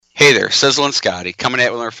Hey there, Sizzlin Scotty, coming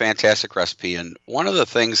at with another fantastic recipe. And one of the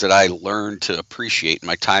things that I learned to appreciate in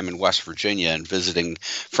my time in West Virginia and visiting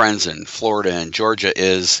friends in Florida and Georgia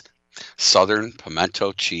is Southern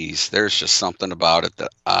pimento cheese. There's just something about it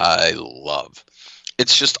that I love.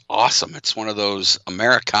 It's just awesome. It's one of those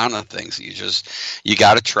Americana things you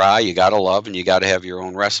got to try, you got to love, and you got to have your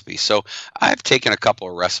own recipe. So I've taken a couple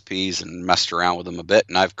of recipes and messed around with them a bit,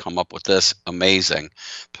 and I've come up with this amazing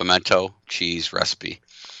pimento cheese recipe.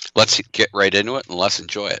 Let's get right into it and let's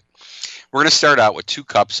enjoy it. We're going to start out with 2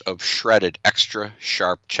 cups of shredded extra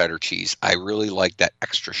sharp cheddar cheese. I really like that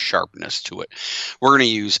extra sharpness to it. We're going to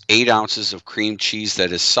use 8 ounces of cream cheese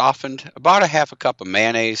that is softened, about a half a cup of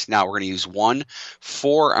mayonnaise. Now we're going to use 1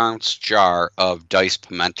 4-ounce jar of diced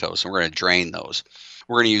pimentos, and we're going to drain those.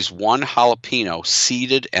 We're going to use 1 jalapeno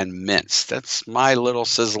seeded and minced. That's my little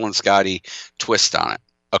Sizzlin Scotty twist on it.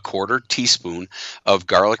 A 1/4 teaspoon of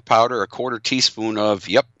garlic powder, a 1/4 teaspoon of,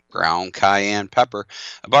 ground cayenne pepper,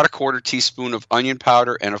 about a 1/4 teaspoon of onion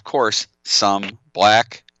powder, and of course, some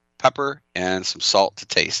black pepper and some salt to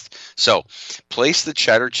taste. So place the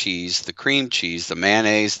cheddar cheese, the cream cheese, the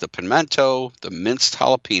mayonnaise, the pimento, the minced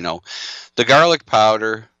jalapeno, the garlic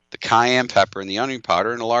powder, the cayenne pepper, and the onion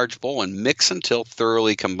powder in a large bowl and mix until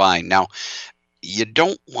thoroughly combined. Now, you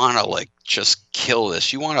don't want to just kill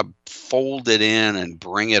this. You want to fold it in and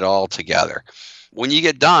bring it all together. When you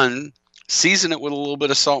get done, season it with a little bit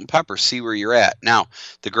of salt and pepper. See where you're at. Now,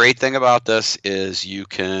 the great thing about this is you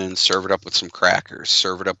can serve it up with some crackers,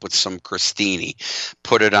 serve it up with some crostini,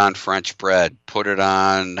 put it on French bread, put it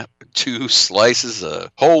on 2 slices of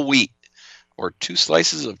whole wheat or 2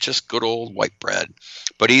 slices of just good old white bread.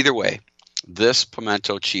 But either way, this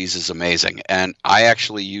pimento cheese is amazing, and I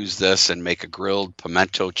actually use this and make a grilled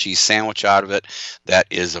pimento cheese sandwich out of it. That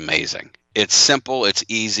is amazing. It's simple, it's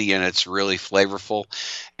easy, and it's really flavorful,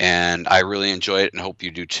 and I really enjoy it and hope you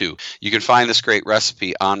do too. You can find this great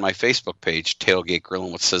recipe on my Facebook page, Tailgate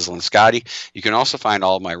Grilling with Sizzlin Scotty. You can also find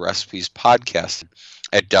all of my recipes podcasted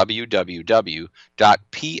at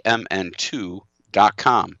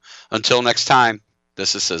www.pmn2.com. Until next time,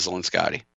 this is Sizzlin Scotty.